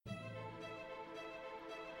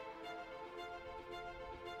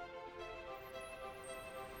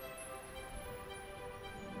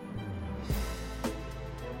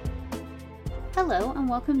Hello and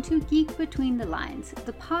welcome to Geek Between the Lines,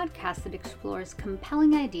 the podcast that explores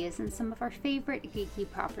compelling ideas in some of our favorite geeky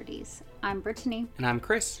properties. I'm Brittany. And I'm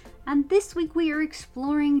Chris. And this week we are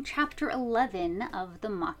exploring Chapter 11 of the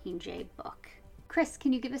Mockingjay book. Chris,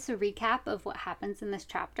 can you give us a recap of what happens in this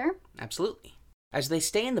chapter? Absolutely. As they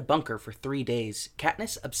stay in the bunker for 3 days,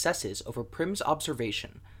 Katniss obsesses over Prim's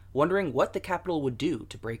observation, wondering what the Capitol would do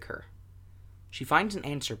to break her. She finds an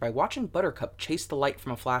answer by watching Buttercup chase the light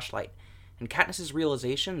from a flashlight, and Katniss's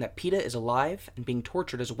realization that Peeta is alive and being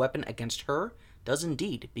tortured as a weapon against her does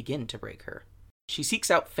indeed begin to break her. She seeks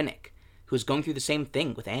out Finnick, who is going through the same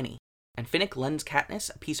thing with Annie, and Finnick lends Katniss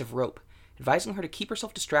a piece of rope, advising her to keep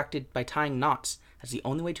herself distracted by tying knots as the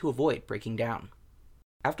only way to avoid breaking down.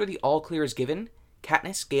 After the all-clear is given,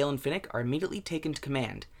 Katniss, Gale, and Finnick are immediately taken to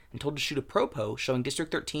command and told to shoot a propo showing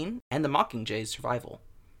District 13 and the Mockingjay's survival.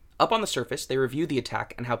 Up on the surface, they review the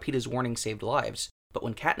attack and how Peeta's warning saved lives, but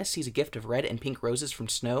when Katniss sees a gift of red and pink roses from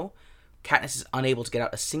Snow, Katniss is unable to get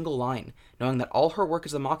out a single line, knowing that all her work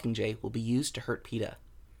as the Mockingjay will be used to hurt Peeta.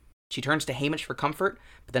 She turns to Haymitch for comfort,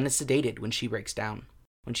 but then is sedated when she breaks down.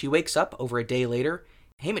 When she wakes up over a day later,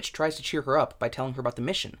 Haymitch tries to cheer her up by telling her about the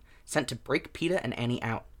mission, sent to break Peeta and Annie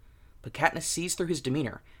out. But Katniss sees through his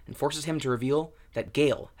demeanor and forces him to reveal that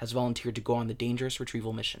Gale has volunteered to go on the dangerous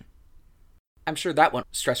retrieval mission. I'm sure that won't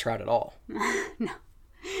stress her out at all. No.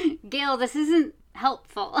 Gale, this isn't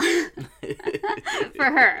helpful for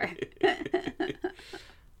her.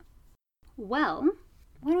 Well,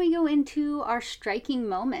 why don't we go into our striking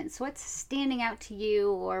moments? What's standing out to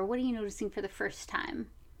you, or what are you noticing for the first time?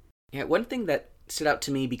 Yeah, one thing that stood out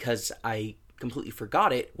to me because I completely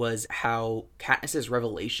forgot it was how Katniss's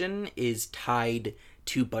revelation is tied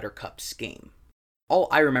to Buttercup's game. All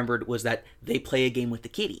I remembered was that they play a game with the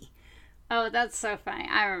kitty. Oh, that's so funny.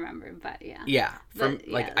 I remember, but yeah. Yeah,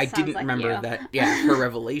 I didn't remember that, her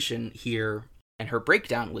revelation here and her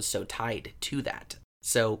breakdown was so tied to that.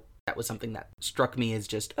 So that was something that struck me as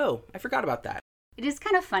just, oh, I forgot about that. It is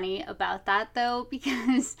kind of funny about that, though,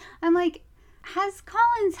 because I'm like, has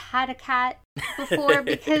Collins had a cat before?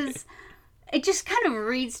 Because it just kind of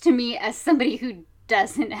reads to me as somebody who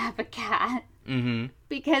doesn't have a cat. Mm-hmm.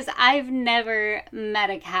 Because I've never met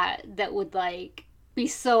a cat that would, be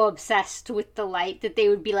so obsessed with the light that they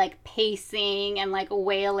would be, pacing and,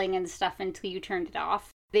 wailing and stuff until you turned it off.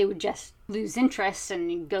 They would just lose interest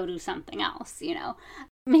and go do something else, you know?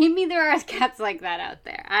 Maybe there are cats like that out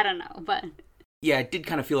there. I don't know, but... Yeah, it did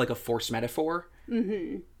kind of feel like a forced metaphor.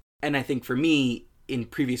 Mm-hmm. And I think for me, in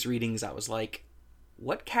previous readings, I was like,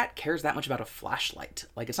 what cat cares that much about a flashlight?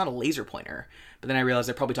 It's not a laser pointer. But then I realized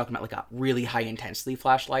they're probably talking about, a really high-intensity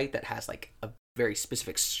flashlight that has, a very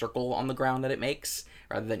specific circle on the ground that it makes,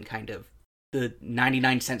 rather than kind of the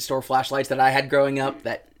 99-cent store flashlights that I had growing up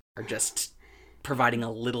that are just providing a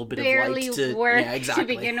little bit barely of light to... work yeah, exactly.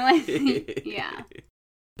 to begin with. Yeah.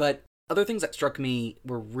 But other things that struck me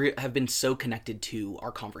have been so connected to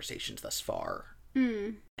our conversations thus far.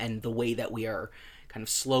 Mm. And the way that we are kind of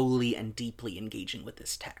slowly and deeply engaging with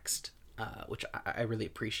this text, which I really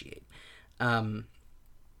appreciate.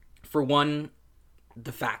 For one,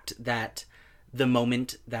 the fact that the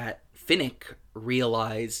moment that Finnick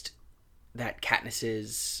realized that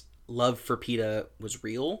Katniss's love for Peeta was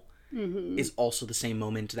real mm-hmm. is also the same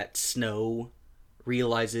moment that Snow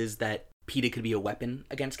realizes that Peeta could be a weapon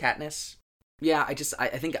against Katniss. Yeah, I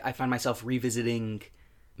think I find myself revisiting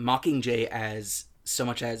Mockingjay as so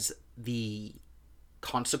much as the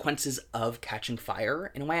consequences of catching fire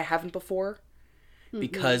in a way I haven't before. Mm-hmm.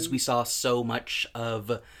 Because we saw so much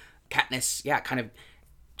of Katniss, kind of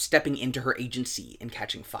stepping into her agency in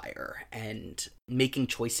catching fire and making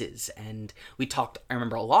choices. And we talked, I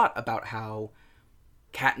remember, a lot about how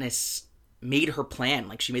Katniss made her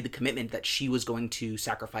plan. She made the commitment that she was going to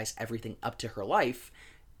sacrifice everything up to her life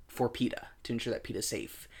for Peeta, to ensure that Peeta's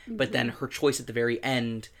safe. Mm-hmm. But then her choice at the very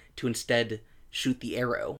end to instead shoot the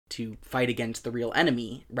arrow to fight against the real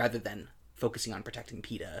enemy rather than focusing on protecting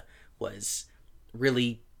Peeta was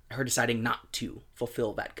really her deciding not to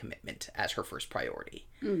fulfill that commitment as her first priority.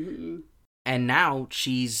 Mm-hmm. And now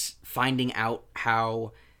she's finding out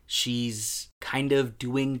how she's kind of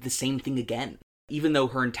doing the same thing again. Even though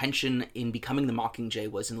her intention in becoming the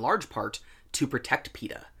Mockingjay was in large part to protect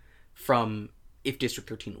Peeta from if District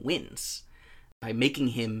 13 wins, by making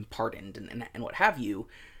him pardoned and what have you,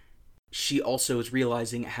 she also is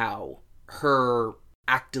realizing how her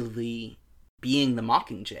actively being the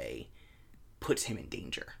Mockingjay puts him in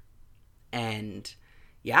danger. And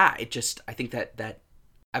yeah, I think that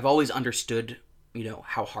I've always understood,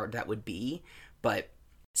 how hard that would be, but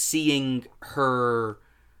seeing her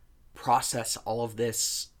process all of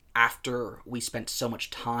this after we spent so much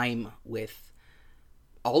time with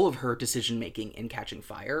all of her decision-making in Catching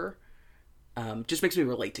Fire just makes me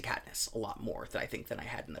relate to Katniss a lot more than I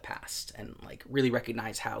had in the past. And, like, really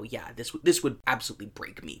recognize how, yeah, this would absolutely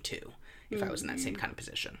break me, too, if I was in that same kind of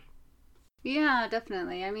position. Yeah,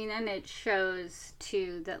 definitely. I mean, and it shows,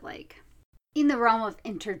 too, that, like, in the realm of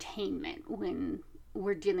entertainment, when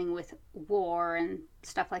we're dealing with war and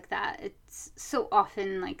stuff like that, it's so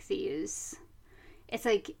often, like, it's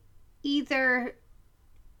like, either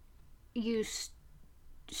you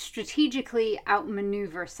strategically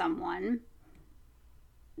outmaneuver someone,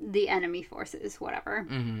 the enemy forces, whatever,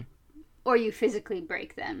 or you physically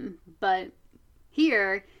break them. But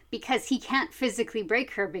here, because he can't physically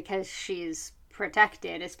break her because she's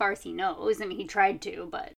protected, as far as he knows, I mean, he tried to,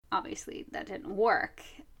 but obviously that didn't work,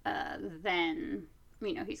 then,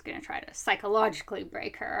 you know, he's going to try to psychologically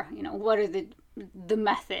break her. You know, what are the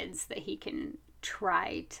methods that he can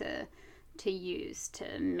try to use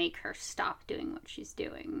to make her stop doing what she's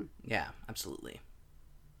doing? Yeah, absolutely.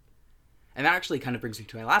 And that actually kind of brings me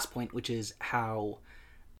to my last point, which is how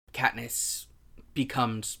Katniss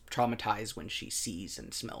becomes traumatized when she sees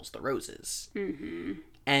and smells the roses. Mm-hmm.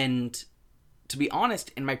 And to be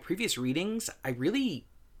honest, in my previous readings, I really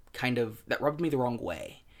that rubbed me the wrong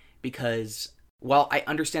way. Because while I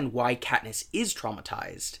understand why Katniss is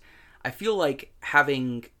traumatized, I feel like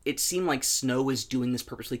having it seem like Snow is doing this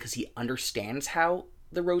purposely because he understands how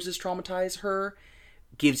the roses traumatize her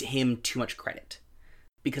gives him too much credit.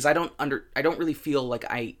 Because I don't really feel like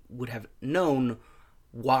I would have known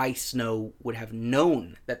why Snow would have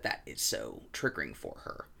known that is so triggering for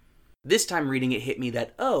her. This time reading it hit me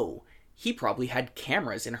that, oh, he probably had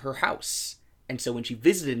cameras in her house. And so when she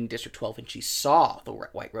visited in District 12 and she saw the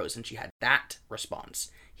white rose and she had that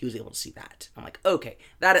response, he was able to see that. I'm like, okay,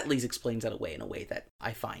 that at least explains that away in a way that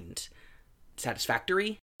I find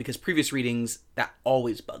satisfactory. Because previous readings, that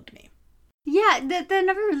always bugged me. Yeah, that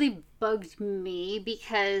never really bugged me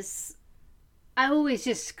because I always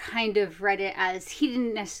just kind of read it as he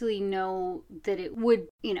didn't necessarily know that it would,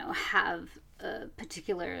 you know, have a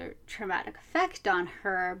particular traumatic effect on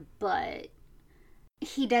her, but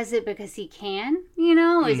he does it because he can, you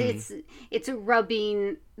know? Mm-hmm. It's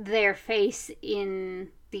rubbing their face in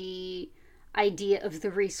the idea of the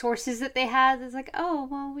resources that they have. It's like, oh,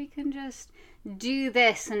 well, we can just do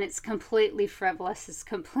this and it's completely frivolous, it's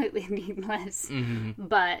completely needless,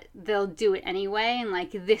 but they'll do it anyway, and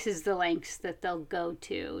like this is the lengths that they'll go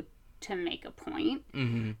to make a point.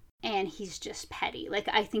 And he's just petty. Like,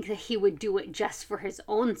 I think that he would do it just for his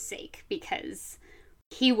own sake because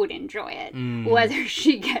he would enjoy it, whether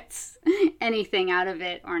she gets anything out of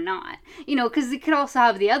it or not. You know, because it could also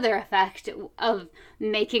have the other effect of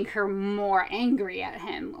making her more angry at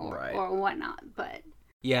him or whatnot, but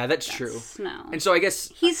yeah, that's true. Snow. And so I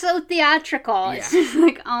guess he's so theatrical. Yeah. It's just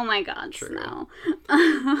like, oh my god, true. Snow.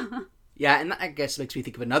 Yeah, and that I guess makes me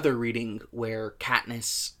think of another reading where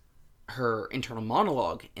Katniss, her internal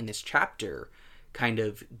monologue in this chapter, kind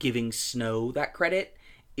of giving Snow that credit,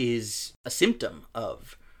 is a symptom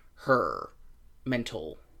of her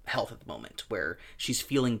mental health at the moment, where she's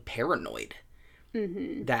feeling paranoid.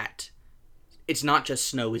 That it's not just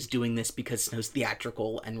Snow is doing this because Snow's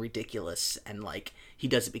theatrical and ridiculous and, like, he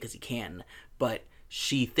does it because he can, but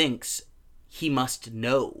she thinks he must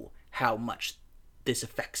know how much this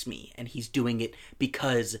affects me, and he's doing it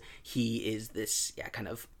because he is this, kind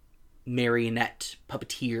of marionette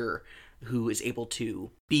puppeteer who is able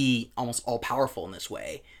to be almost all-powerful in this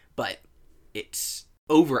way, but it's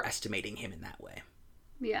overestimating him in that way.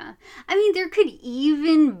 Yeah. I mean, there could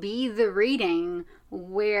even be the reading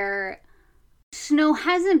where Snow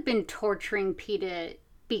hasn't been torturing Peeta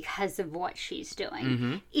because of what she's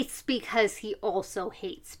doing. It's because he also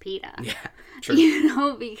hates Peeta. Yeah, true. You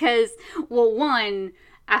know, because, well, one,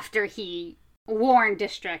 after he warned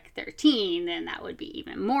District 13, then that would be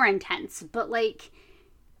even more intense. But, like,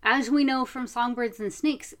 as we know from Songbirds and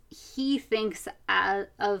Snakes, he thinks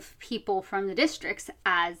of people from the districts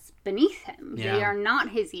as beneath him. Yeah. They are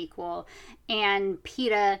not his equal. And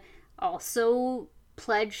Peeta also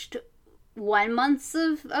pledged 1 month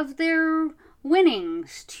of their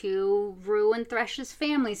winnings to Rue and Thresh's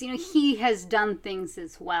families. You know, he has done things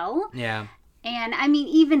as well. Yeah. And, I mean,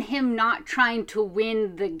 even him not trying to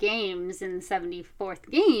win the games in the 74th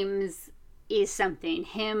games is something.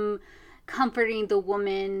 Him comforting the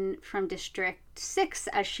woman from District 6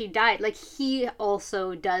 as she died. Like, he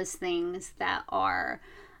also does things that are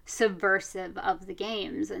subversive of the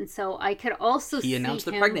games. And so I could also see he announced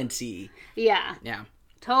the pregnancy. Yeah. Yeah.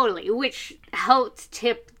 Totally. Which helped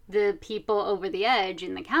tip the people over the edge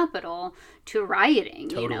in the Capitol to rioting,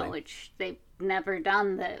 totally. You know, which they've never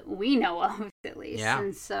done that we know of, at least. Yeah.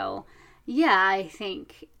 And so, Yeah, I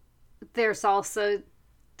think there's also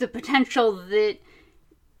the potential that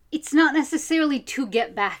it's not necessarily to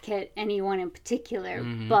get back at anyone in particular,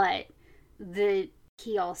 but that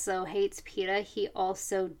he also hates Peeta. He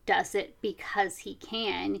also does it because he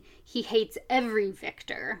can. He hates every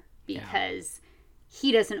victor because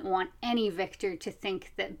he doesn't want any victor to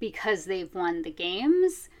think that because they've won the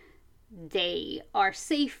games, they are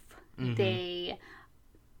safe. They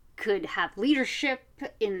could have leadership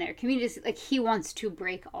in their communities. Like, he wants to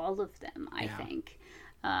break all of them, I think.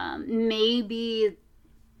 Maybe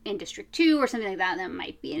in District 2 or something like that, that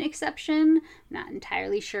might be an exception. Not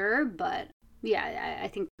entirely sure, but yeah, I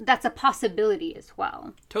think that's a possibility as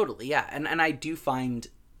well. Totally, yeah. And I do find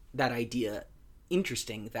that idea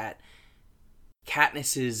interesting, that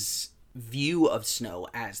Katniss's view of Snow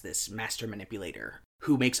as this master manipulator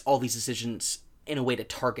who makes all these decisions in a way to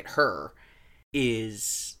target her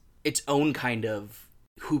is its own kind of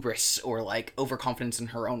hubris, or like overconfidence in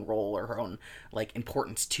her own role or her own like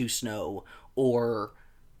importance to Snow, or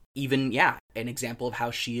even an example of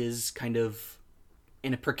how she is kind of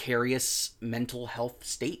in a precarious mental health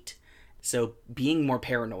state. So being more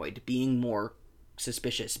paranoid, being more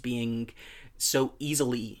suspicious, being so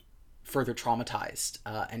easily further traumatized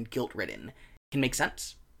and guilt-ridden can make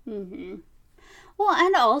sense. Well,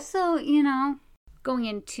 and also, going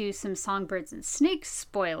into some Songbirds and Snakes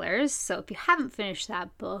spoilers, so if you haven't finished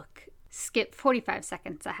that book, skip 45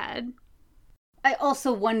 seconds ahead. I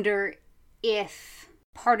also wonder if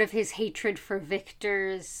part of his hatred for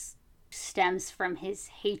victors stems from his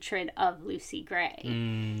hatred of Lucy Gray.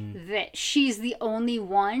 That she's the only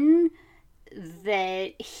one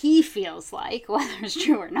that he feels like, whether it's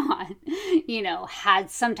true or not,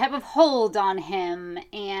 had some type of hold on him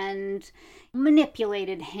and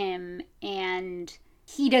manipulated him, and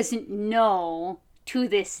he doesn't know to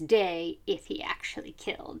this day if he actually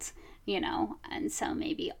killed, and so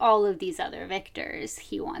maybe all of these other victors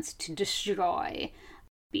he wants to destroy,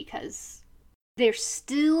 because there's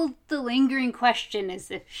still the lingering question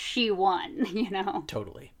as if she won,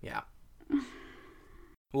 Totally, yeah.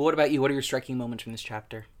 Well, what about you? What are your striking moments from this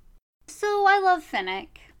chapter? So I love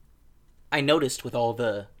Finnick. I noticed with all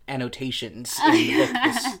the annotations in the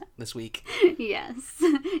book this week. Yes.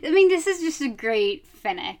 I mean, this is just a great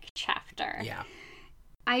Finnick chapter. Yeah.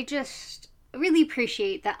 I just really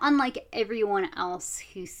appreciate that, unlike everyone else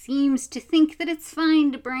who seems to think that it's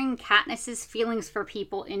fine to bring Katniss's feelings for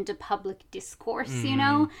people into public discourse,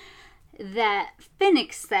 that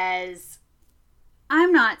Finnick says,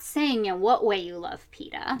 I'm not saying in what way you love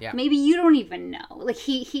Peeta. Yeah. Maybe you don't even know. Like,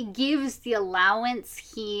 he gives the allowance.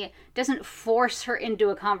 He doesn't force her into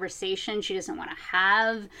a conversation she doesn't want to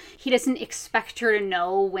have. He doesn't expect her to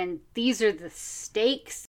know when these are the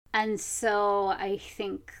stakes. And so I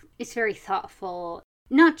think it's very thoughtful,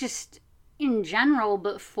 not just in general,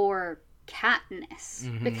 but for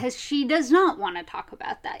Katniss. Because she does not want to talk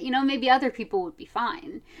about that. Maybe other people would be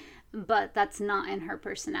fine, but that's not in her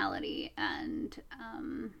personality. And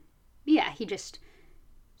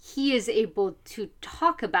he is able to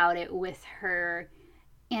talk about it with her,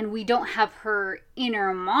 and we don't have her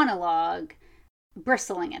inner monologue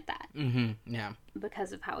bristling at that. Yeah.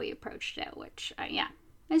 Because of how he approached it, which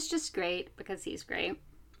it's just great because he's great.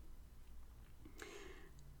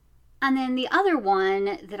 And then the other one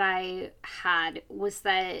that I had was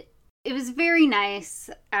that it was very nice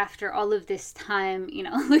after all of this time,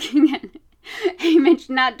 looking at, he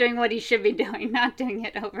mentioned not doing what he should be doing, not doing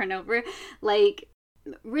it over and over, like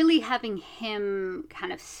really having him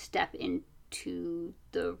kind of step into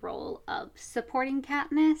the role of supporting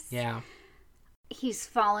Katniss. Yeah. He's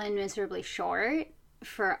fallen miserably short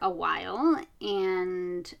for a while,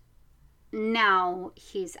 and now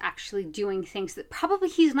he's actually doing things that probably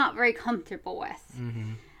he's not very comfortable with.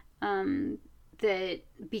 That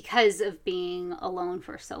because of being alone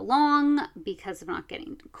for so long, because of not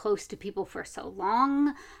getting close to people for so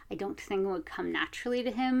long, I don't think it would come naturally to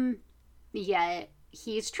him. Yet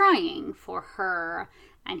he's trying for her,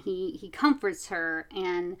 and he comforts her,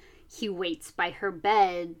 and he waits by her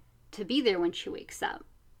bed to be there when she wakes up.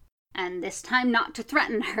 And this time not to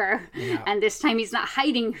threaten her. Yeah. And this time he's not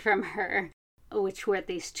hiding from her, which were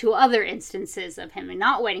these two other instances of him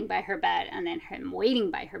not waiting by her bed and then him waiting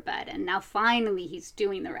by her bed. And now finally he's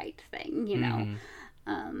doing the right thing,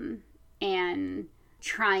 and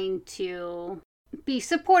trying to be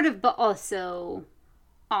supportive but also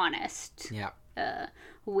honest. Yeah.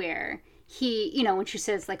 Where he, when she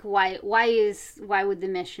says, like, why would the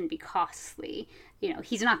mission be costly?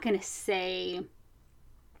 He's not going to say,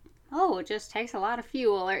 oh, it just takes a lot of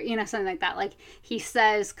fuel, or, something like that. Like, he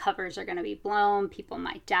says covers are going to be blown, people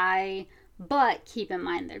might die, but keep in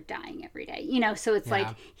mind they're dying every day. You know, so it's Yeah.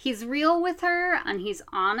 like he's real with her and he's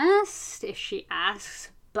honest if she asks,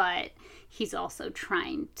 but he's also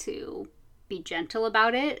trying to be gentle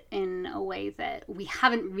about it in a way that we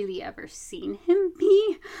haven't really ever seen him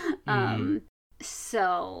be.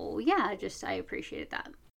 So yeah, I appreciated that.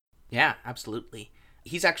 Yeah, absolutely.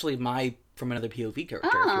 He's actually my From Another POV character.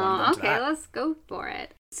 If you want to go into Okay, that. let's go for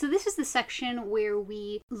it. So this is the section where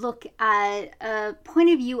we look at a point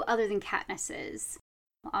of view other than Katniss's.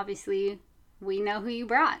 Obviously, we know who you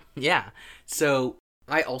brought. Yeah. So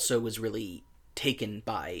I also was really taken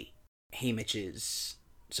by Haymitch's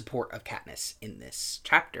support of Katniss in this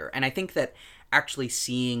chapter. And I think that actually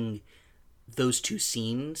seeing those two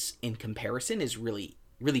scenes in comparison is really,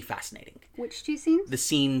 really fascinating. Which two scenes? The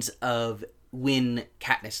scenes of when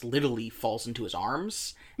Katniss literally falls into his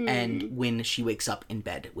arms and when she wakes up in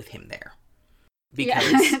bed with him there.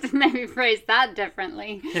 Because maybe phrase that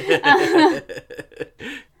differently.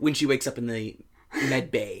 when she wakes up in the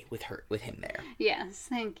med bay with him there. Yes,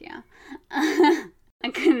 thank you. I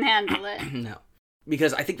couldn't handle it. No.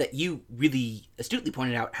 Because I think that you really astutely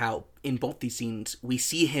pointed out how in both these scenes we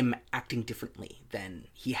see him acting differently than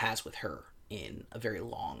he has with her in a very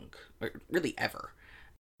long, or really ever.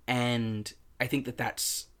 And I think that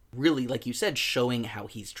that's really, like you said, showing how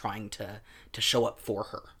he's trying to show up for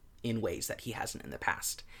her in ways that he hasn't in the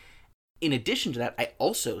past. In addition to that, I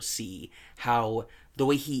also see how the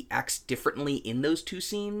way he acts differently in those two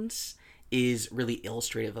scenes is really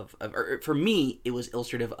illustrative of or for me, it was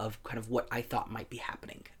illustrative of kind of what I thought might be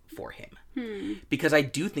happening for him. Because I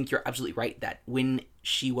do think you're absolutely right that when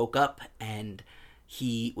she woke up and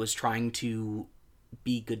he was trying to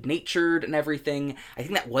be good-natured and everything, I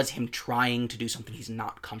think that was him trying to do something he's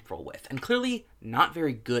not comfortable with, and clearly not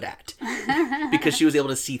very good at, because she was able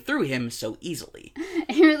to see through him so easily.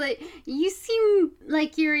 You're like, you seem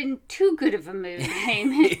like you're in too good of a mood,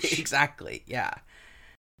 Haymitch. Exactly, yeah.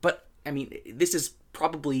 But, I mean, this is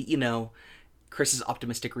probably, Chris's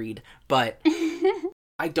optimistic read, but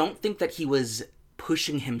I don't think that he was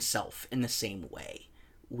pushing himself in the same way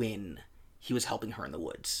when he was helping her in the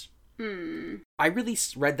woods. I really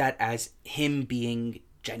read that as him being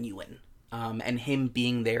genuine, and him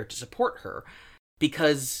being there to support her,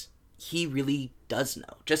 because he really does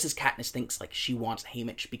know. Just as Katniss thinks like she wants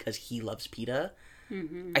Haymitch because he loves Peeta,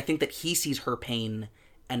 I think that he sees her pain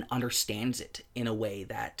and understands it in a way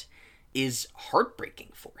that is heartbreaking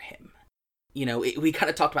for him. We kind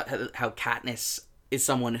of talked about how Katniss is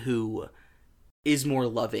someone who is more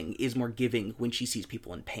loving, is more giving when she sees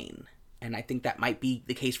people in pain. And I think that might be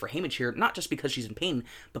the case for Haymitch here, not just because she's in pain,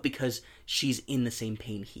 but because she's in the same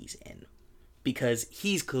pain he's in. Because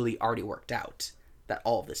he's clearly already worked out that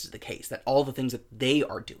all of this is the case, that all the things that they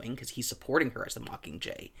are doing, because he's supporting her as the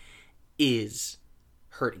Mockingjay, is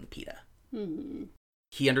hurting Peeta.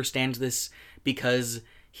 He understands this because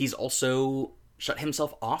he's also shut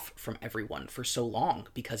himself off from everyone for so long,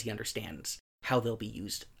 because he understands how they'll be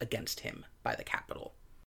used against him by the Capitol.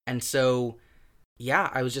 And so,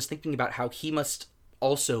 yeah, I was just thinking about how he must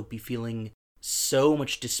also be feeling so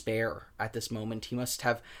much despair at this moment. He must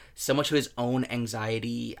have so much of his own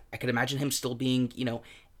anxiety. I could imagine him still being,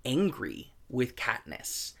 angry with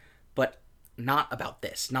Katniss, but not about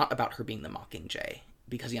this, not about her being the Mockingjay,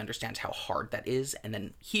 because he understands how hard that is, and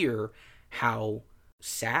then hear how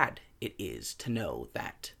sad it is to know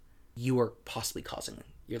that you are possibly causing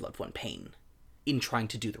your loved one pain in trying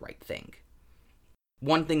to do the right thing.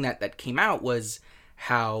 One thing that came out was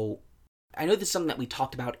how, I know this is something that we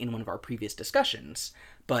talked about in one of our previous discussions,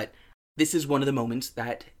 but this is one of the moments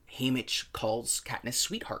that Haymitch calls Katniss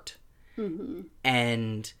sweetheart.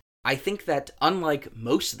 And I think that unlike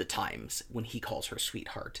most of the times when he calls her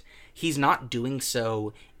sweetheart, he's not doing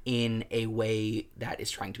so in a way that is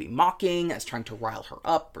trying to be mocking, as trying to rile her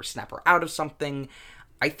up or snap her out of something.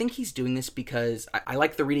 I think he's doing this because I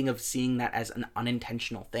like the reading of seeing that as an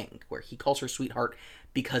unintentional thing, where he calls her sweetheart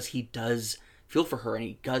because he does feel for her and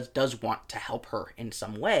he does want to help her in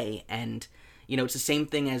some way. And, it's the same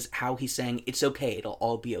thing as how he's saying, it's okay, it'll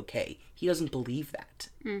all be okay. He doesn't believe that,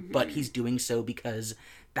 but he's doing so because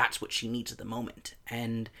that's what she needs at the moment.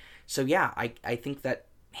 And so, yeah, I think that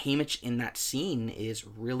Haymitch in that scene is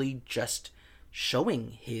really just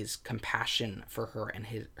showing his compassion for her and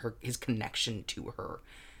his connection to her,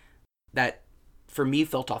 that for me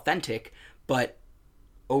felt authentic, but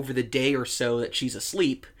over the day or so that she's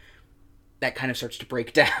asleep, that kind of starts to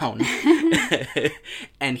break down.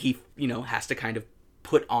 And he, has to kind of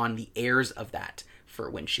put on the airs of that for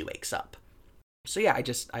when she wakes up. So yeah,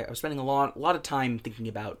 I was spending a lot of time thinking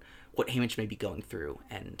about what Haymitch may be going through,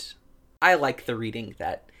 and I like the reading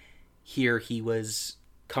that here he was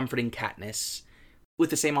comforting Katniss with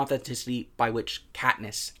the same authenticity by which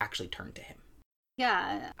Katniss actually turned to him.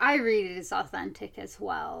 Yeah, I read it as authentic as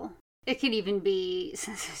well. It could even be,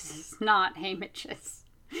 since this is not Haymitch's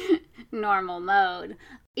normal mode,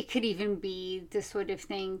 it could even be the sort of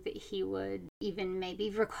thing that he would even maybe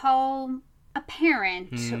recall a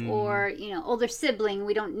parent or, older sibling.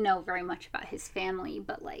 We don't know very much about his family,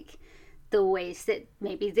 but like the ways that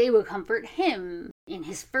maybe they would comfort him in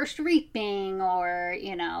his first reaping, or,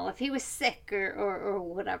 if he was sick or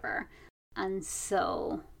whatever. And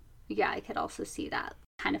so, yeah, I could also see that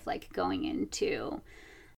kind of like going into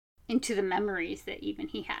the memories that even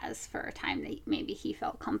he has for a time that maybe he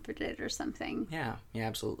felt comforted or something. Yeah,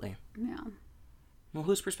 absolutely. Yeah. Well,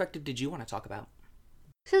 whose perspective did you want to talk about?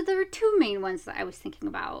 So there were two main ones that I was thinking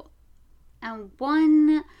about. And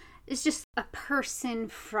one is just a person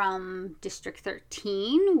from District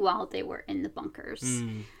 13 while they were in the bunkers.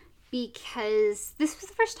 Because this was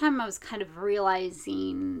the first time I was kind of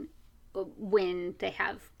realizing when they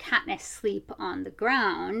have Katniss sleep on the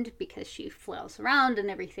ground, because she flails around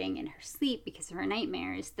and everything in her sleep because of her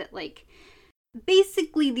nightmares, that like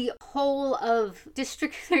basically the whole of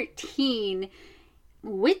District 13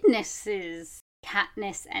 witnesses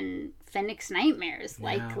Katniss and Finnick's nightmares,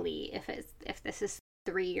 likely, if this is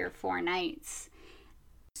 3 or 4 nights.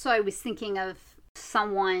 So I was thinking of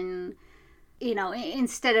someone,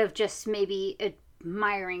 instead of just maybe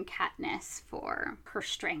admiring Katniss for her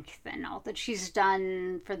strength and all that she's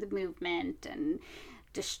done for the movement and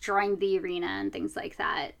destroying the arena and things like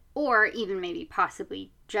that, or even maybe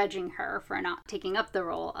possibly judging her for not taking up the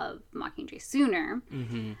role of Mockingjay sooner.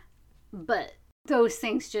 But those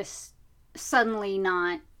things just suddenly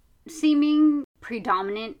not seeming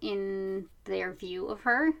predominant in their view of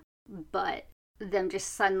her, but them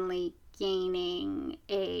just suddenly gaining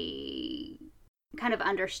a kind of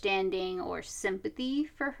understanding or sympathy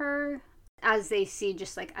for her as they see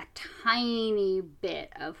just like a tiny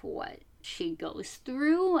bit of what she goes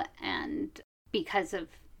through, and because of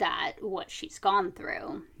that, what she's gone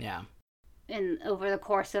through. Yeah. And over the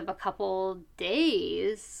course of a couple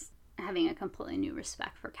days, having a completely new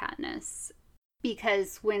respect for Katniss.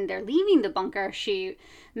 Because when they're leaving the bunker, she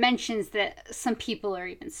mentions that some people are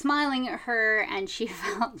even smiling at her, and she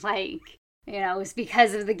felt like, it was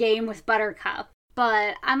because of the game with Buttercup.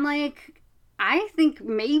 But I'm like, I think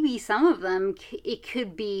maybe some of them, it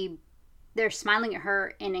could be they're smiling at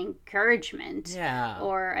her in encouragement. Yeah.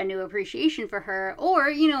 Or a new appreciation for her, or,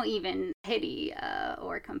 even pity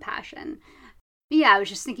or compassion. But yeah, I was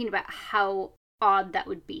just thinking about how odd that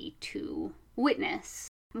would be to witness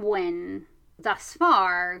when thus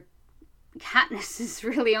far Katniss is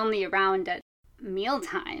really only around at meal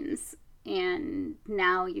times, and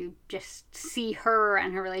now you just see her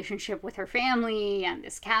and her relationship with her family and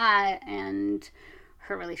this cat and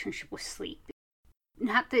her relationship with sleep.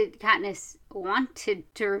 Not that Katniss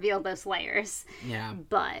wanted to reveal those layers,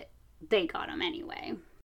 but they got them anyway.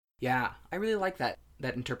 Yeah, I really like that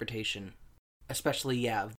interpretation. Especially,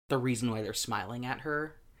 the reason why they're smiling at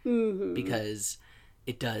her. Because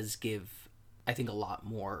it does give, I think, a lot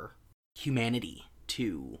more humanity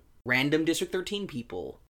to random District 13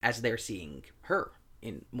 people as they're seeing her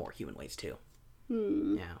in more human ways, too.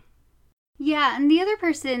 Yeah. Yeah, and the other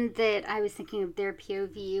person that I was thinking of their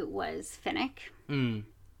POV was Finnick.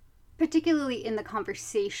 Particularly in the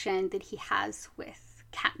conversation that he has with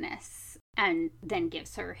Katniss, and then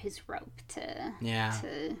gives her his rope to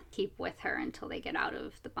keep with her until they get out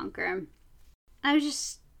of the bunker. I was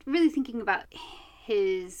just really thinking about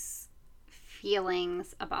his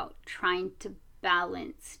feelings about trying to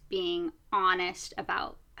balance being honest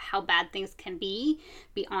about how bad things can be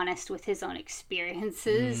honest with his own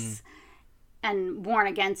experiences, and warn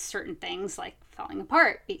against certain things like falling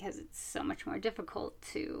apart, because it's so much more difficult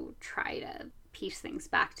to try to piece things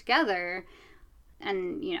back together.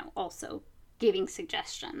 And, also giving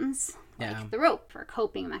suggestions, like the rope for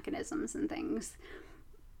coping mechanisms and things,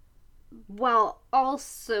 while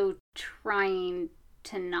also trying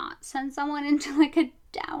to not send someone into like a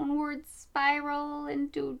downward spiral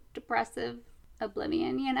into depressive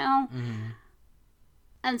oblivion,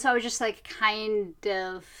 And so I was just like kind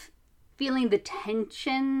of feeling the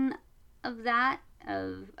tension of that,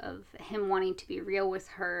 of him wanting to be real with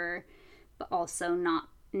her, but also not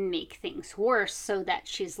make things worse so that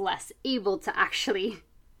she's less able to actually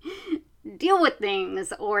deal with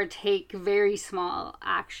things or take very small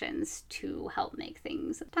actions to help make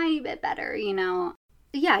things a tiny bit better,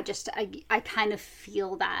 Yeah, just I kind of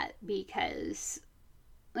feel that, because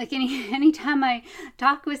like anytime I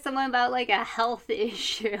talk with someone about like a health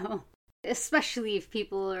issue, especially if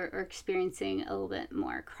people are experiencing a little bit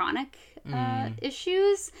more chronic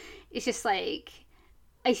issues. It's just like,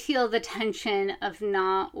 I feel the tension of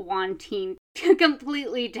not wanting to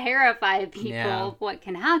completely terrify people of what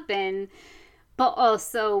can happen, but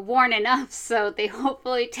also warn enough so they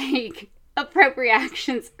hopefully take appropriate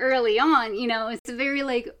actions early on. You know, it's a very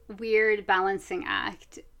like weird balancing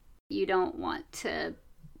act. You don't want to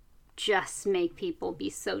just make people be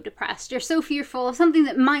so depressed or so fearful of something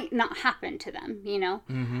that might not happen to them, you know?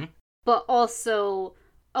 Mm-hmm. But also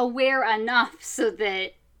aware enough so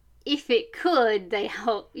that if it could, they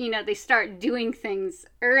help, you know, they start doing things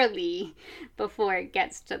early before it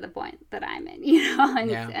gets to the point that I'm in, you know?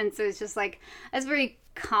 And so it's just like, it's very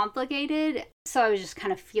complicated. So I was just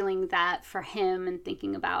kind of feeling that for him and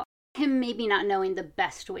thinking about him maybe not knowing the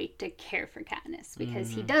best way to care for Katniss, because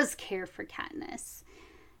he does care for Katniss.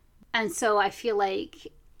 And so I feel like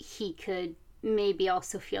he could maybe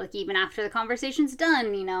also feel like even after the conversation's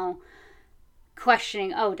done, you know,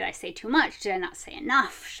 questioning, oh, did I say too much? Did I not say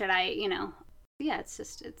enough? Should I, you know? Yeah, it's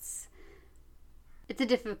just, it's a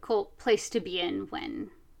difficult place to be in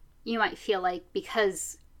when you might feel like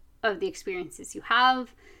because of the experiences you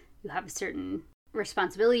have a certain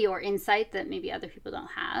responsibility or insight that maybe other people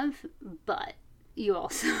don't have, but you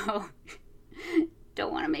also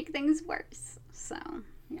don't want to make things worse. So,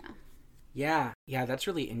 yeah. Yeah, that's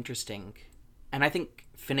really interesting. And I think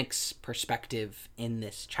Finnick's perspective in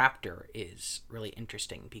this chapter is really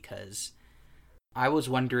interesting because I was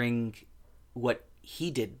wondering what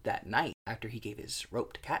he did that night after he gave his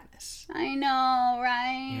rope to Katniss. I know,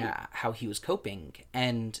 right? Yeah, how he was coping.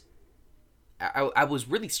 And I was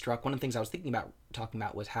really struck. One of the things I was talking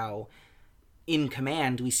about was how in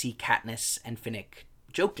Command we see Katniss and Finnick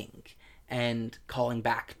joking and calling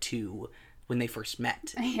back to when they first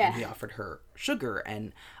met. Yeah. And he offered her sugar.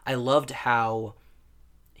 And I loved how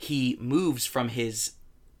he moves from his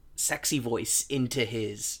sexy voice into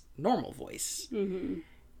his normal voice. Mm-hmm.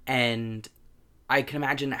 And I can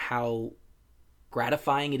imagine how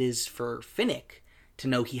gratifying it is for Finnick to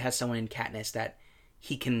know he has someone in Katniss that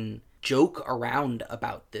he can joke around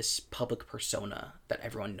about this public persona that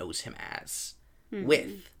everyone knows him as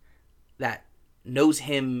with, that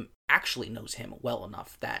actually knows him well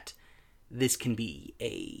enough that this can be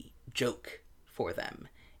a joke for them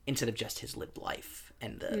instead of just his lived life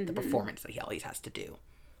and the performance that he always has to do.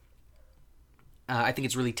 I think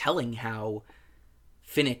it's really telling how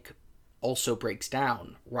Finnick also breaks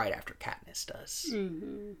down right after Katniss does.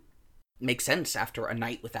 Mm-hmm. Makes sense after a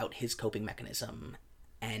night without his coping mechanism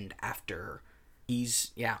and after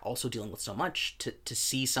he's also dealing with so much to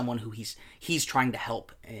see someone who he's trying to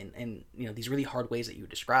help in you know these really hard ways that you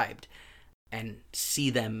described and see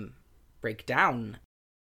them break down.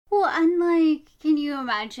 Well, and like, can you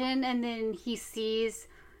imagine? And then he sees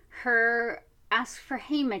her ask for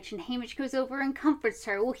Haymitch, and Haymitch goes over and comforts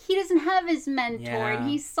her. Well, he doesn't have his mentor, and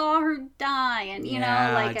he saw her die, and you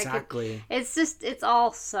know, like, exactly. It's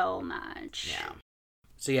all so much. Yeah.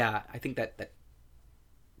 So yeah, I think that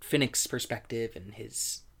Finnick's perspective and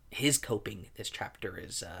his coping this chapter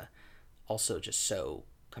is also just so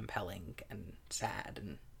compelling and sad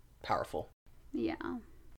and powerful. Yeah.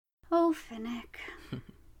 Oh, Finnick.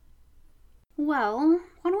 Well,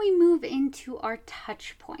 why don't we move into our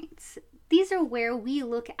touch points? These are where we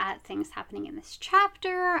look at things happening in this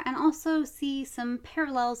chapter and also see some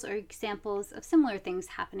parallels or examples of similar things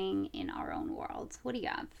happening in our own world. What do you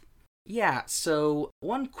have? Yeah, so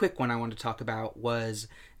one quick one I wanted to talk about was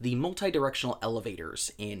the multi-directional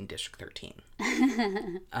elevators in District 13.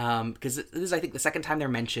 Because this is, I think, the second time they're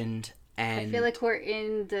mentioned. And I feel like we're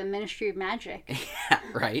in the Ministry of Magic. Yeah,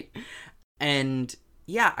 right? And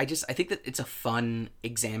yeah, I think that it's a fun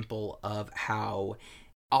example of how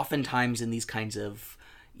oftentimes in these kinds of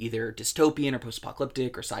either dystopian or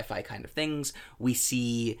post-apocalyptic or sci-fi kind of things, we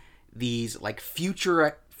see these like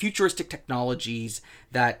futuristic technologies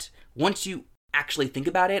that once you actually think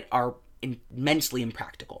about it are immensely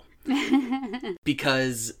impractical.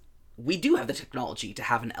 Because we do have the technology to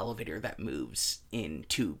have an elevator that moves in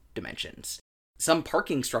 2 dimensions. Some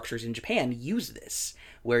parking structures in Japan use this,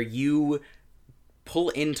 where you pull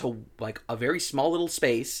into like a very small little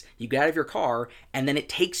space, you get out of your car, and then it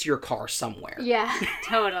takes your car somewhere. Yeah,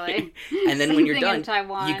 totally. And then when you're done,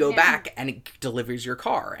 Taiwan, you go back and it delivers your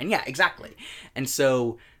car. And yeah, exactly. And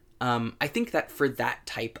so I think that for that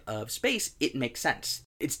type of space, it makes sense.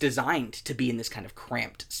 It's designed to be in this kind of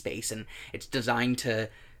cramped space, and it's designed to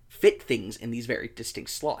fit things in these very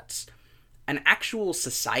distinct slots. An actual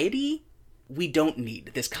society, we don't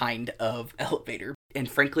need this kind of elevator. And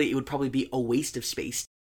frankly, it would probably be a waste of space.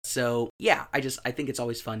 So yeah, I think it's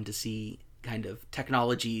always fun to see kind of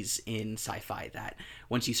technologies in sci-fi that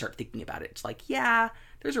once you start thinking about it, it's like, yeah,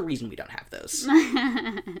 there's a reason we don't have those.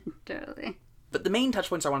 Totally. But the main touch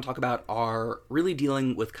points I want to talk about are really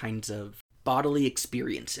dealing with kinds of bodily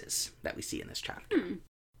experiences that we see in this chapter.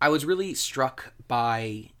 I was really struck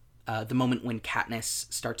by the moment when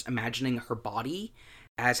Katniss starts imagining her body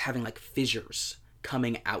as having like fissures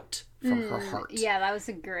coming out from her heart. Yeah, that was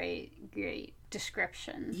a great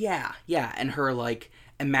description. Yeah, and her like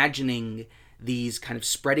imagining these kind of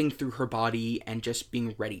spreading through her body and just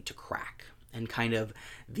being ready to crack, and kind of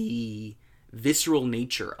the visceral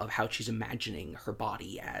nature of how she's imagining her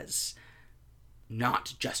body as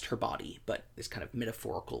not just her body, but this kind of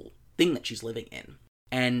metaphorical thing that she's living in.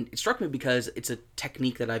 And it struck me because it's a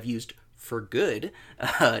technique that I've used for good,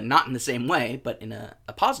 not in the same way, but in a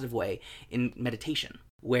positive way, in meditation,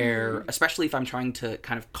 where, especially if I'm trying to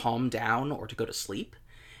kind of calm down or to go to sleep,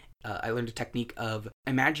 I learned a technique of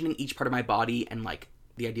imagining each part of my body, and like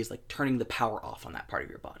the idea is like turning the power off on that part of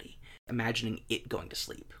your body, imagining it going to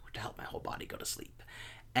sleep to help my whole body go to sleep.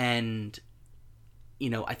 And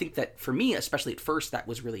I think that for me, especially at first, that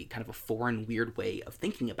was really kind of a foreign, weird way of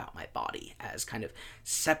thinking about my body as kind of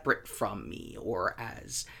separate from me, or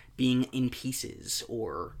as being in pieces,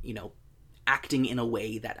 or, acting in a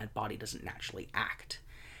way that a body doesn't naturally act.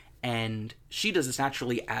 And she does this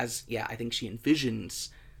naturally as, I think she envisions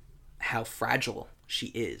how fragile she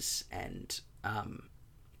is, and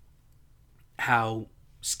how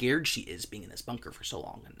scared she is being in this bunker for so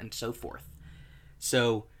long, and so forth.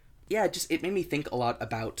 So it made me think a lot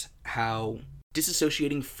about how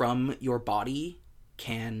disassociating from your body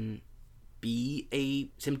can be a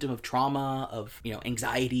symptom of trauma, of,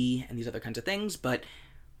 anxiety, and these other kinds of things, but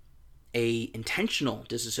a intentional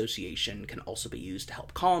disassociation can also be used to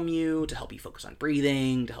help calm you, to help you focus on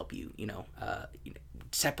breathing, to help you,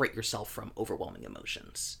 separate yourself from overwhelming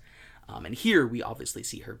emotions. And here we obviously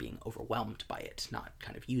see her being overwhelmed by it, not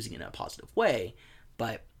kind of using it in a positive way,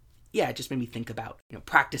 but it just made me think about,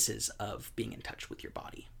 practices of being in touch with your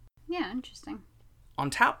body. Yeah, interesting. On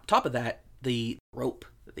top of that, the rope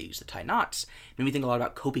that they use to tie knots made me think a lot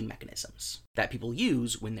about coping mechanisms that people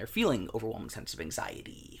use when they're feeling overwhelming sense of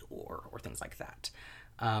anxiety or things like that.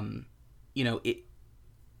 It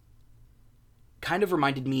kind of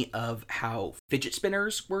reminded me of how fidget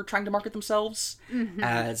spinners were trying to market themselves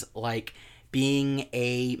as like being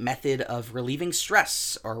a method of relieving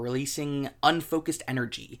stress or releasing unfocused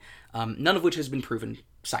energy, none of which has been proven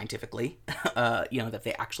scientifically, that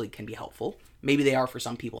they actually can be helpful. Maybe they are for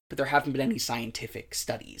some people, but there haven't been any scientific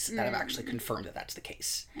studies that have actually confirmed that that's the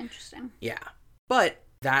case. Interesting. Yeah. But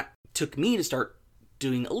that took me to start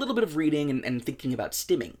doing a little bit of reading and thinking about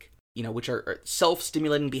stimming, which are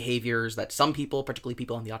self-stimulating behaviors that some people, particularly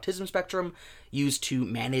people on the autism spectrum, use to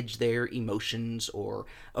manage their emotions or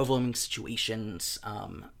overwhelming situations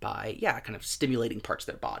by, kind of stimulating parts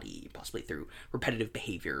of their body, possibly through repetitive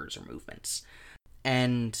behaviors or movements.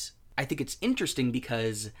 And I think it's interesting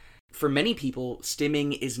because for many people,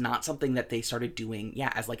 stimming is not something that they started doing,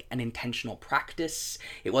 as like an intentional practice.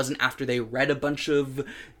 It wasn't after they read a bunch of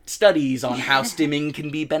studies on how stimming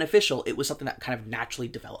can be beneficial. It was something that kind of naturally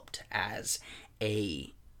developed as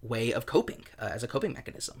a way of coping, as a coping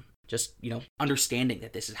mechanism. Just, understanding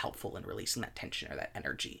that this is helpful in releasing that tension or that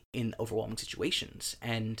energy in overwhelming situations.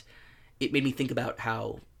 And it made me think about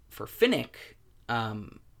how for Finnick,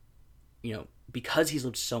 because he's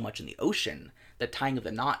lived so much in the ocean, the tying of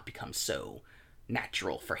the knot becomes so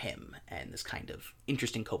natural for him and this kind of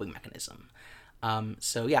interesting coping mechanism.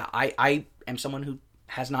 I am someone who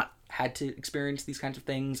has not had to experience these kinds of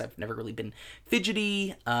things. I've never really been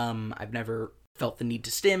fidgety. I've never felt the need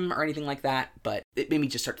to stim or anything like that, but it made me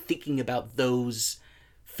just start thinking about those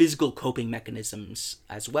physical coping mechanisms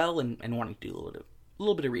as well, and wanting to do a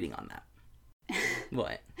little bit of reading on that.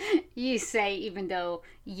 What? You say, even though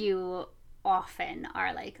you often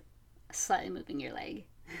are like slightly moving your leg.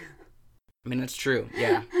 I mean, that's true.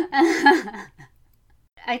 Yeah.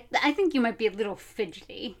 I think you might be a little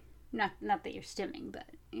fidgety. Not that you're stimming, but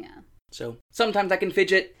yeah. So sometimes I can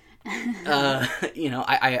fidget.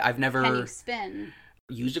 I've never Can you spin?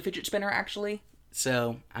 Used a fidget spinner actually.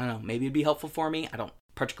 So I don't know. Maybe it'd be helpful for me. I don't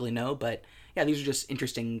particularly know, but these are just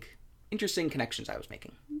interesting connections I was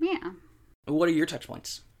making. Yeah. What are your touch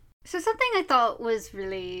points? So something I thought was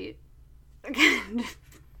really kind of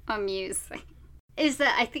amusing is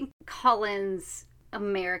that I think Colin's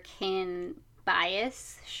American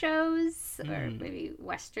bias shows, or maybe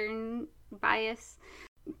Western bias,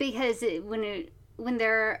 because when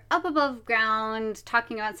they're up above ground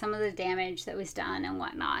talking about some of the damage that was done and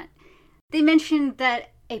whatnot, they mentioned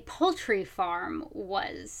that a poultry farm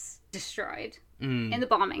was destroyed. in the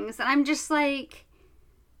bombings. And I'm just like,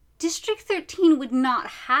 District 13 would not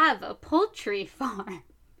have a poultry farm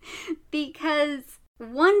because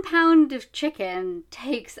 1 pound of chicken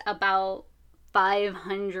takes about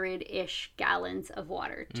 500-ish gallons of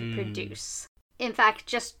water to produce. In fact,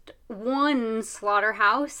 just one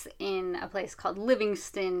slaughterhouse in a place called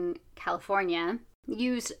Livingston, California,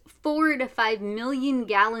 used 4 to 5 million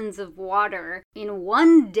gallons of water in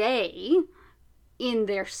one day in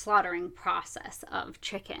their slaughtering process of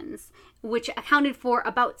chickens, which accounted for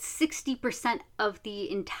about 60% of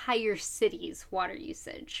the entire city's water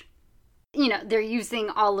usage. You know, they're using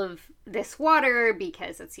all of this water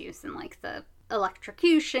because it's used in like the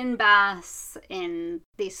electrocution baths, in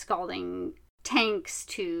these scalding tanks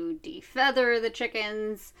to defeather the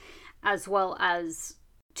chickens, as well as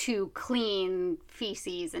to clean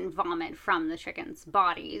feces and vomit from the chickens'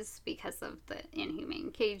 bodies because of the inhumane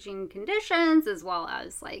caging conditions, as well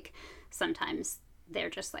as like sometimes they're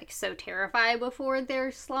just like so terrified before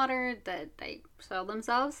they're slaughtered that they soil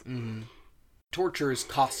themselves. Mm-hmm. Torture is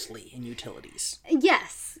costly in utilities.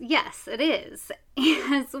 Yes, it is.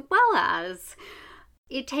 As well as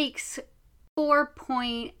it takes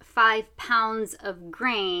 4.5 pounds of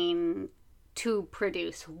grain to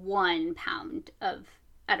produce 1 pound of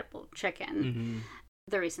edible chicken. Mm-hmm.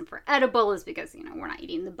 The reason for edible is because, you know, we're not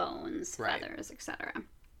eating the bones, feathers, etc.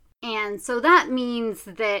 And so that means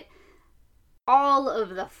that all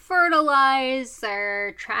of the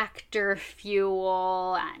fertilizer, tractor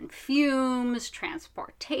fuel, and fumes,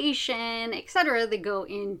 transportation, etc. that go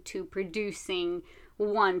into producing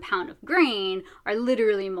 1 pound of grain are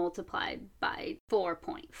literally multiplied by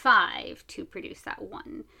 4.5 to produce that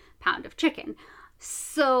 1 pound of chicken.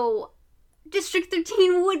 So District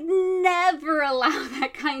 13 would never allow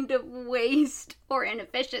that kind of waste or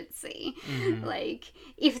inefficiency. Mm-hmm. Like,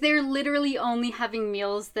 if they're literally only having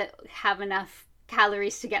meals that have enough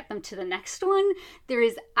calories to get them to the next one, there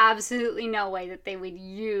is absolutely no way that they would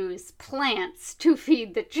use plants to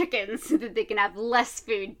feed the chickens so that they can have less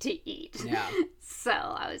food to eat. Yeah. So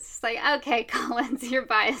I was just like, okay, Collins, your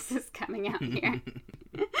bias is coming out here.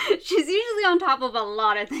 She's usually on top of a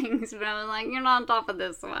lot of things, but I was like, you're not on top of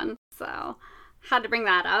this one. So had to bring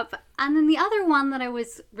that up. And then the other one that I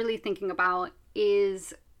was really thinking about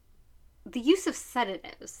is the use of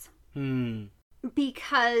sedatives.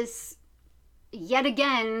 Because yet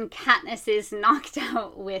again, Katniss is knocked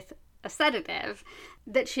out with a sedative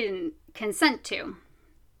that she didn't consent to.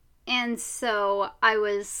 And so I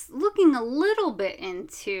was looking a little bit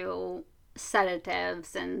into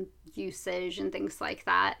sedatives and usage and things like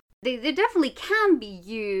that. They definitely can be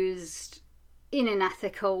used in an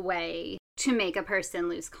ethical way to make a person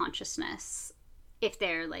lose consciousness if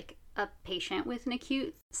they're like a patient with an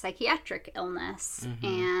acute psychiatric illness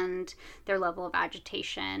and their level of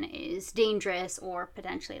agitation is dangerous or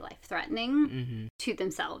potentially life-threatening to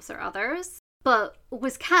themselves or others. But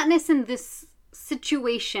was Katniss in this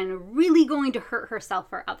situation really going to hurt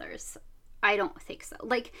herself or others? I don't think so.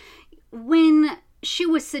 Like, when she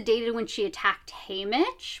was sedated when she attacked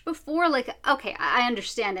Haymitch before, like, okay, I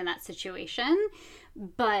understand in that situation,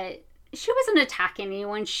 but she wasn't attacking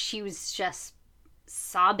anyone. She was just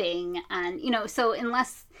sobbing, and, you know, so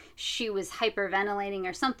unless she was hyperventilating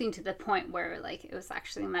or something to the point where, like, it was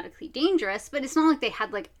actually medically dangerous, but it's not like they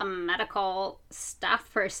had, like, a medical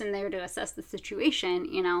staff person there to assess the situation,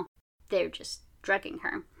 you know. They're just drugging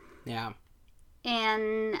her. Yeah.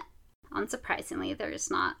 And unsurprisingly,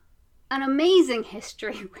 there's not an amazing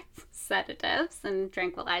history with sedatives and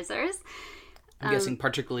tranquilizers. I'm guessing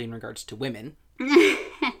particularly in regards to women.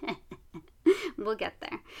 We'll get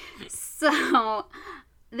there. So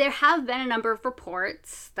there have been a number of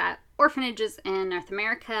reports that orphanages in North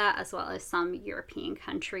America, as well as some European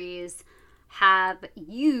countries, have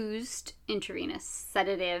used intravenous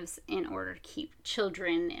sedatives in order to keep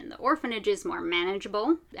children in the orphanages more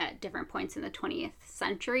manageable at different points in the 20th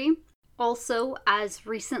century. Also, as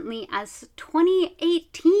recently as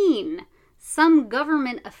 2018, some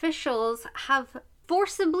government officials have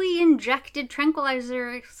forcibly injected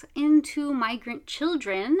tranquilizers into migrant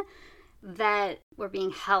children that were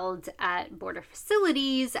being held at border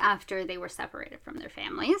facilities after they were separated from their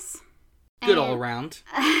families. Good all around.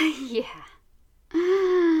 Yeah.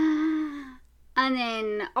 And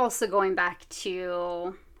then also going back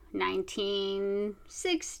to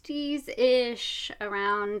 1960s-ish,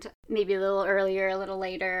 around, maybe a little earlier, a little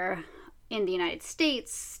later, in the United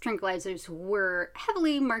States, tranquilizers were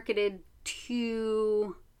heavily marketed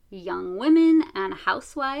to young women and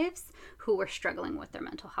housewives who were struggling with their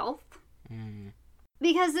mental health.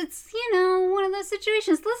 Because it's, you know, one of those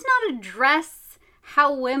situations. Let's not address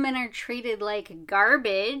how women are treated like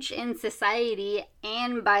garbage in society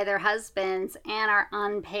and by their husbands and are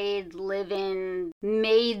unpaid live-in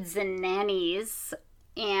maids and nannies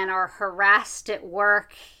and are harassed at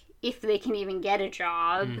work if they can even get a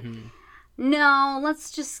job. Mm-hmm. No,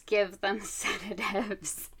 let's just give them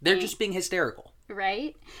sedatives. They're just being hysterical.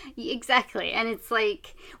 Right? Exactly. And it's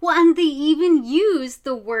like, well, and they even use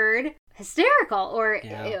the word hysterical or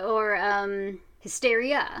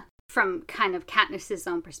hysteria from kind of Katniss's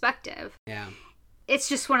own perspective. Yeah. It's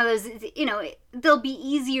just one of those, they'll be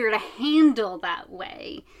easier to handle that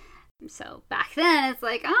way. So back then, it's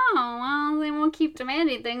like, oh, well, they won't keep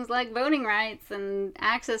demanding things like voting rights and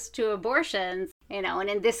access to abortions, and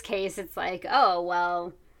in this case, it's like, oh,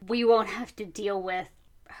 well, we won't have to deal with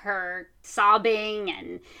her sobbing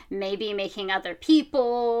and maybe making other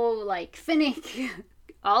people like Finnick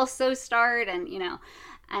also start, and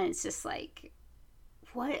it's just like,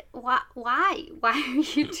 why are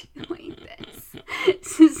you doing this?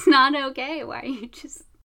 This is not okay. Why are you just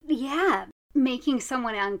making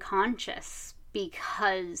someone unconscious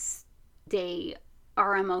because they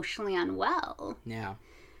are emotionally unwell? Yeah.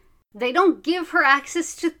 They don't give her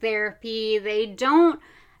access to therapy. They don't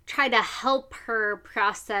try to help her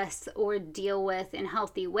process or deal with in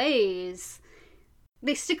healthy ways.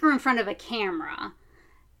 They stick her in front of a camera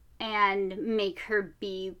and make her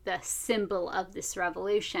be the symbol of this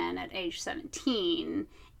revolution at age 17.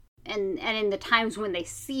 And in the times when they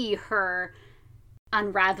see her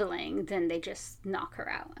unraveling, then they just knock her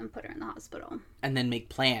out and put her in the hospital. And then make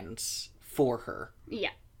plans for her.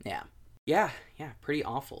 Yeah. Yeah, pretty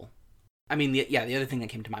awful. I mean, the other thing that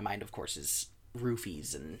came to my mind, of course, is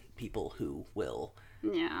roofies and people who will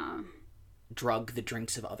drug the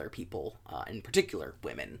drinks of other people, in particular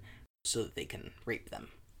women, so that they can rape them.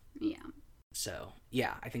 Yeah. So,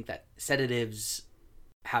 yeah, I think that sedatives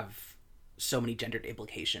have so many gendered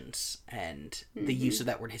implications, and the use of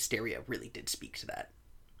that word hysteria really did speak to that.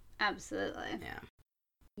 Absolutely. Yeah.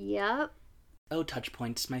 Yep. Oh, touch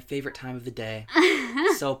points, my favorite time of the day.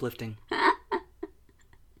 So uplifting.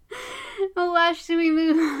 Well, should we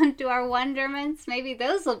move on to our wonderments? Maybe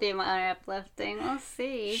those will be more uplifting. We'll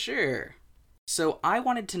see. Sure. So I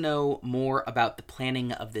wanted to know more about the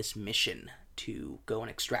planning of this mission to go and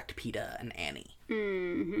extract Peeta and Annie.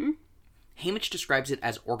 Mm-hmm. Haymitch describes it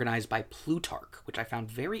as organized by Plutarch, which I found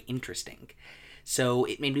very interesting. So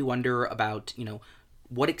it made me wonder about,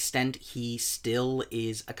 what extent he still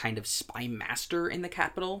is a kind of spy master in the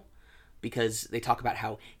capital, because they talk about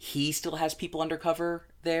how he still has people undercover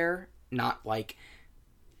there, not like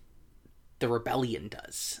the rebellion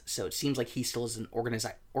does. So it seems like he still is an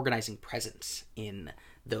organizing presence in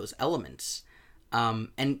those elements. And,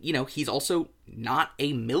 he's also not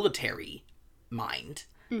a military mind.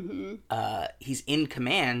 Mm-hmm. He's in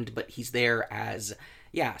command, but he's there as,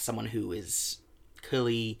 someone who is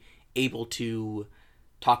clearly able to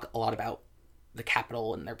talk a lot about the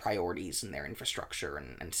capital and their priorities and their infrastructure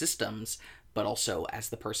and systems, but also as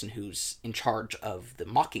the person who's in charge of the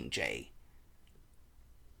Mockingjay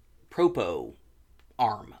Propo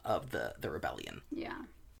arm of the rebellion. Yeah.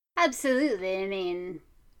 Absolutely. I mean,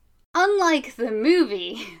 unlike the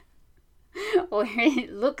movie, where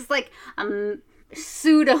it looks like a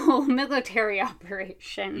pseudo-military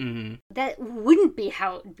operation, that wouldn't be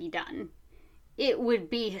how it would be done. It would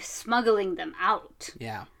be smuggling them out.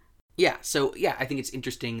 Yeah. So, I think it's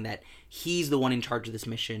interesting that he's the one in charge of this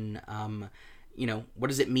mission. What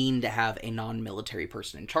does it mean to have a non-military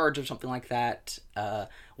person in charge of something like that?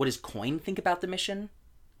 What does Coin think about the mission?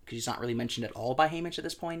 Because he's not really mentioned at all by Haymitch at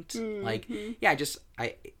this point. Mm-hmm.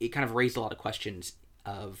 It kind of raised a lot of questions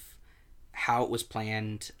of how it was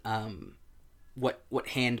planned, what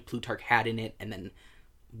hand Plutarch had in it, and then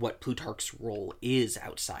what Plutarch's role is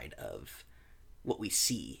outside of what we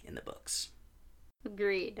see in the books.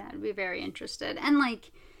 Agreed. I'd be very interested. And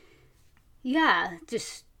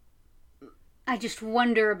I just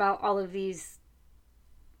wonder about all of these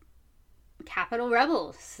capital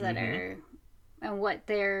rebels that are, and what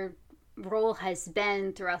their role has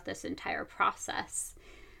been throughout this entire process.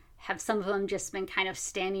 Have some of them just been kind of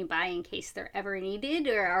standing by in case they're ever needed,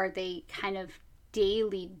 or are they kind of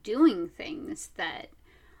daily doing things that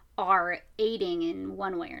are aiding in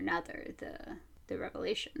one way or another the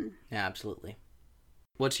revelation? Yeah, absolutely.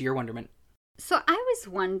 What's your wonderment? So I was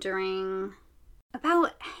wondering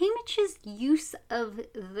about Haymitch's use of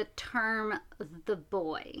the term the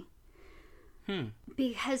boy.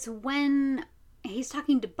 Because when he's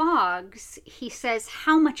talking to Boggs, he says,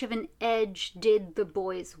 how much of an edge did the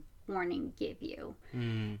boy's warning give you?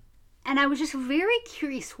 And I was just very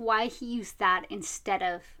curious why he used that instead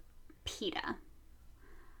of Peeta.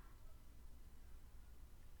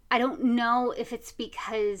 I don't know if it's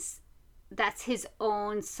because that's his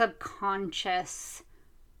own subconscious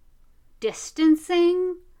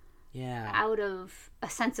distancing out of a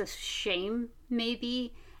sense of shame,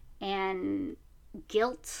 maybe, and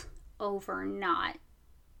guilt over not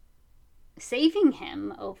saving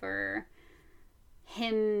him, over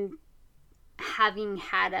him having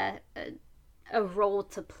had a role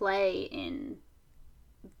to play in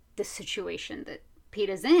the situation that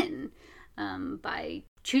Peeta's in, by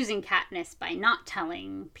choosing Katniss, by not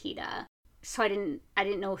telling Peeta. So I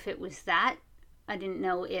didn't know if it was that. I didn't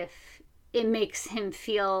know if it makes him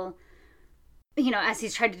feel, as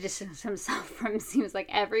he's tried to distance himself from, seems like,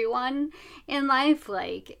 everyone in life,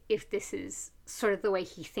 like, if this is sort of the way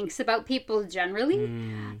he thinks about people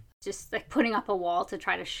generally, just like putting up a wall to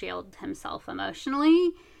try to shield himself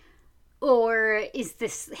emotionally. Or is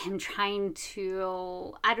this him trying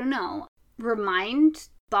to, I don't know, remind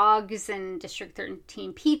Boggs and District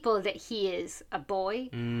 13 people that he is a boy,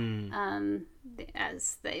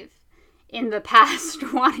 as they've in the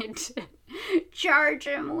past wanted to charge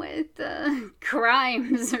him with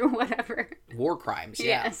crimes or whatever. War crimes,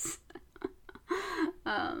 yes.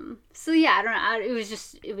 So yeah, I don't know.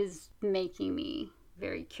 It was making me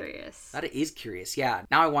very curious. That is curious, yeah.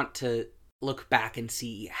 Now I want to look back and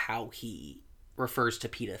see how he refers to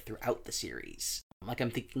Peeta throughout the series. Like, I'm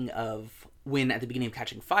thinking of when, at the beginning of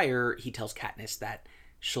Catching Fire, he tells Katniss that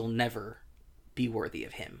she'll never be worthy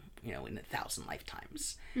of him, in 1,000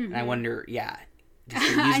 lifetimes. And I wonder, does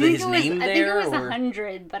he use his name there? I think it was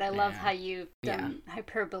 100, but I love how you've done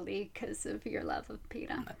hyperbole because of your love of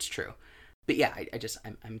Peeta. That's true. But yeah,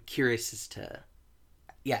 I'm curious as to...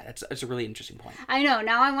 Yeah, that's a really interesting point. I know.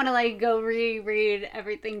 Now I want to, go reread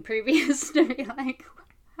everything previous to be like,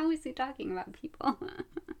 how is he talking about people?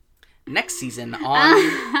 Next season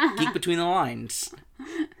on Geek Between the Lines.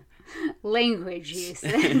 Language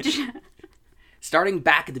usage. Starting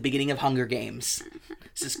back at the beginning of Hunger Games.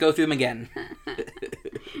 Let's just go through them again.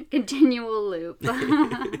 Continual loop.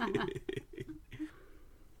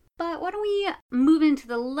 But why don't we move into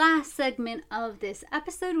the last segment of this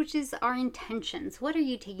episode, which is our intentions. What are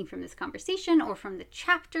you taking from this conversation or from the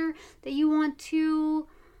chapter that you want to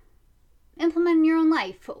implement in your own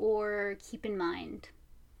life or keep in mind?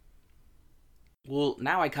 Well,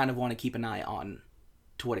 now I kind of want to keep an eye on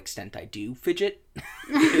to what extent I do fidget.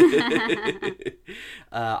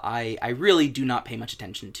 I really do not pay much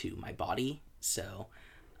attention to my body, so...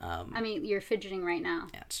 you're fidgeting right now.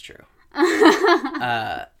 Yeah, it's true.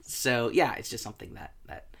 So yeah, it's just something that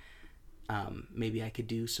maybe I could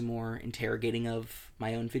do some more interrogating of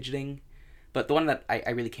my own fidgeting. But the one that I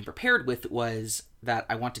really came prepared with was that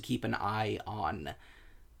I want to keep an eye on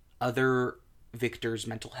other victors'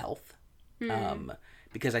 mental health.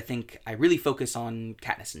 Because I think I really focus on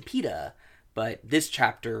Katniss and Peeta, but this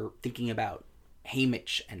chapter, thinking about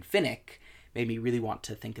Haymitch and Finnick, made me really want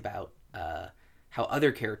to think about how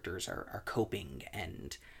other characters are coping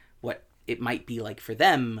and what it might be like for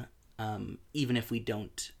them, even if we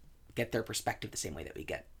don't get their perspective the same way that we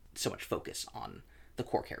get so much focus on the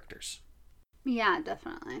core characters. Yeah,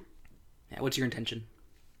 definitely. Yeah, what's your intention?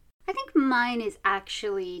 I think mine is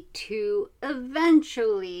actually to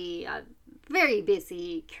eventually, very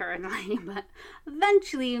busy currently, but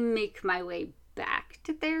eventually make my way back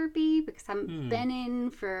to therapy, because I've been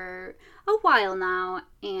in for a while now,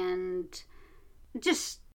 and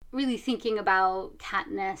just really thinking about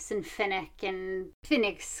Katniss and Finnick, and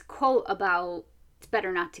Finnick's quote about it's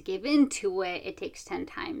better not to give in to it. It takes 10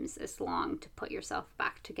 times as long to put yourself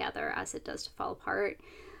back together as it does to fall apart.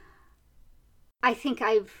 I think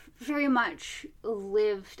I've very much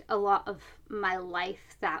lived a lot of my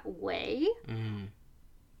life that way,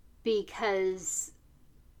 because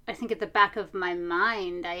I think at the back of my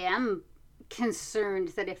mind, I am concerned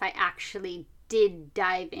that if I actually did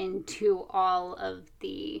dive into all of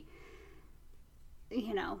the,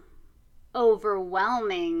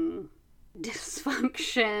 overwhelming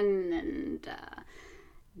dysfunction and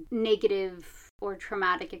negative or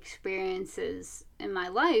traumatic experiences in my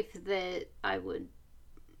life, that I would,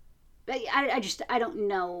 I don't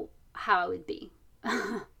know how I would be.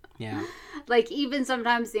 Yeah. Like, even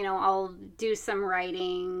sometimes, I'll do some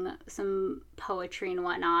writing, some poetry and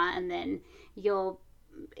whatnot, and then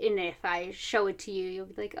and if I show it to you, you'll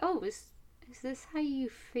be like, oh, is this how you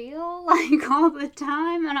feel, like, all the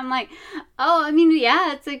time? And I'm like, oh,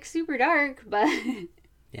 yeah, it's, like, super dark, but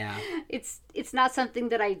yeah, it's not something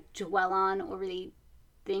that I dwell on or really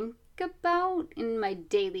think about in my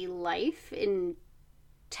daily life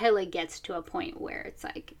until it gets to a point where it's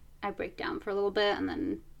like I break down for a little bit, and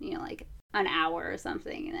then, like an hour or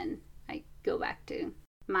something, and then I go back to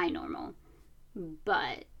my normal.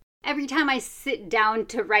 But every time I sit down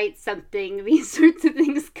to write something, these sorts of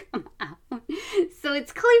things come out. So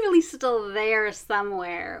it's clearly still there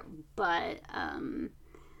somewhere. But,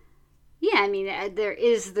 yeah, I mean, there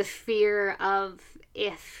is the fear of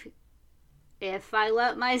if I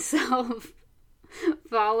let myself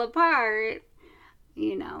fall apart,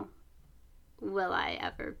 you know, will I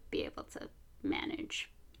ever be able to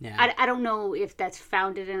manage? Yeah. I don't know if that's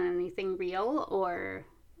founded in anything real or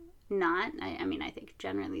not. I mean, I think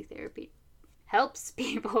generally therapy helps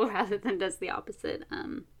people rather than does the opposite.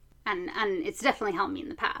 And it's definitely helped me in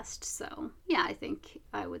the past. So, yeah, I think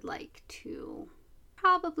I would like to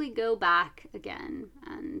probably go back again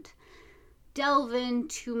and delve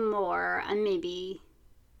into more and maybe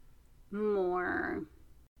more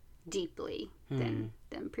deeply than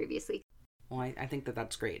previously. Well, I think that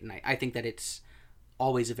that's great. And I think that it's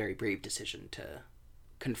always a very brave decision to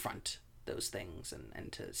confront those things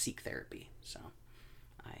and to seek therapy. So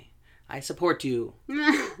I support you.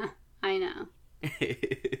 I know.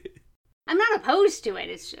 I'm not opposed to it.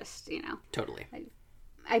 It's just, you know. Totally.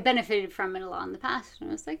 I benefited from it a lot in the past. And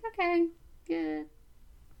I was like, okay, good.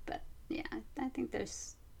 But, yeah, I think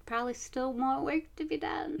there's probably still more work to be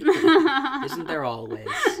done. Isn't there always?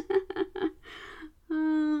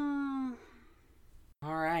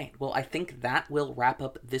 All right. Well, I think that will wrap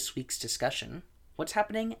up this week's discussion. What's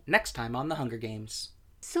happening next time on The Hunger Games?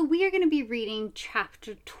 So we are going to be reading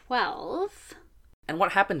chapter 12. And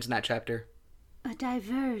what happens in that chapter? A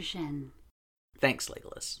diversion. Thanks,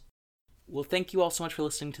 Legolas. Well, thank you all so much for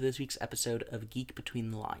listening to this week's episode of Geek Between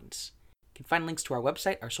the Lines. You can find links to our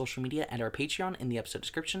website, our social media, and our Patreon in the episode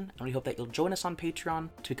description, and we hope that you'll join us on Patreon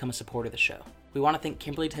to become a supporter of the show. We want to thank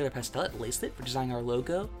Kimberly Taylor Pastel at Lacelet for designing our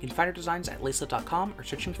logo. You can find her designs at lacelet.com or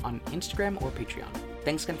searching on Instagram or Patreon.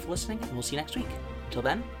 Thanks again for listening, and we'll see you next week. Until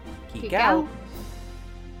then, geek out.